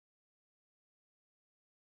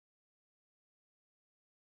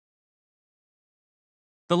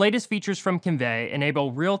The latest features from Convai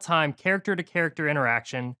enable real-time character-to-character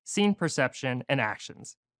interaction, scene perception, and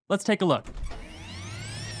actions. Let's take a look.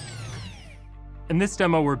 In this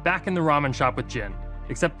demo, we're back in the ramen shop with Jin,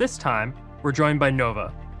 except this time, we're joined by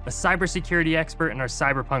Nova, a cybersecurity expert in our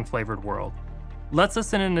cyberpunk-flavored world. Let's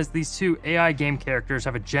listen in as these two AI game characters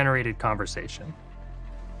have a generated conversation.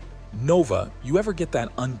 Nova, you ever get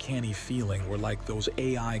that uncanny feeling we're like those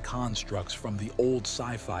AI constructs from the old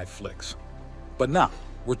sci-fi flicks? But nah,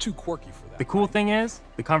 we're too quirky for that. The cool thing is,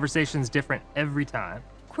 the conversation's different every time.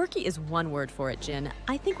 Quirky is one word for it, Jin.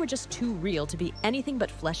 I think we're just too real to be anything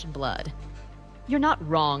but flesh and blood. You're not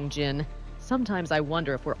wrong, Jin. Sometimes I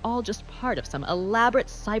wonder if we're all just part of some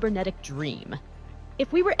elaborate cybernetic dream.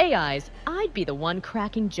 If we were AIs, I'd be the one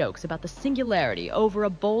cracking jokes about the singularity over a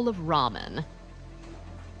bowl of ramen.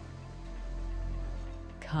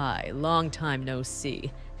 Kai, long time no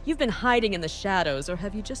see. You've been hiding in the shadows, or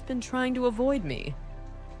have you just been trying to avoid me?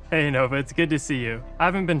 Hey Nova, it's good to see you. I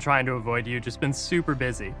haven't been trying to avoid you, just been super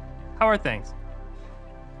busy. How are things?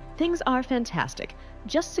 Things are fantastic.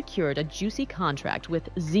 Just secured a juicy contract with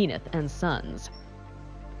Zenith and Sons.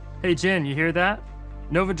 Hey Jin, you hear that?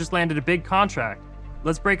 Nova just landed a big contract.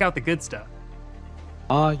 Let's break out the good stuff.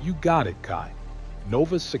 You got it, Kai.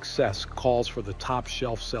 Nova's success calls for the top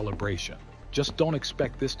shelf celebration. Just don't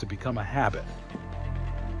expect this to become a habit.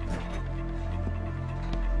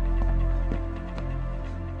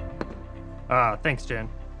 Thanks, Jin.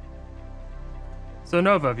 So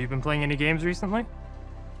Nova, have you been playing any games recently?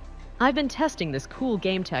 I've been testing this cool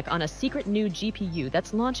game tech on a secret new GPU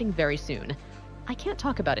that's launching very soon. I can't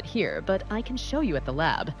talk about it here, but I can show you at the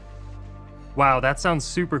lab. Wow, that sounds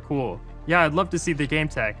super cool. Yeah, I'd love to see the game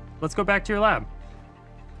tech. Let's go back to your lab.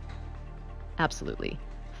 Absolutely.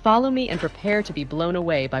 Follow me and prepare to be blown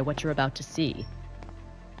away by what you're about to see.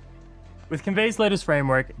 With Convai's latest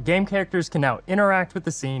framework, game characters can now interact with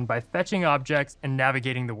the scene by fetching objects and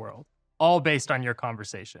navigating the world, all based on your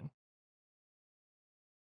conversation.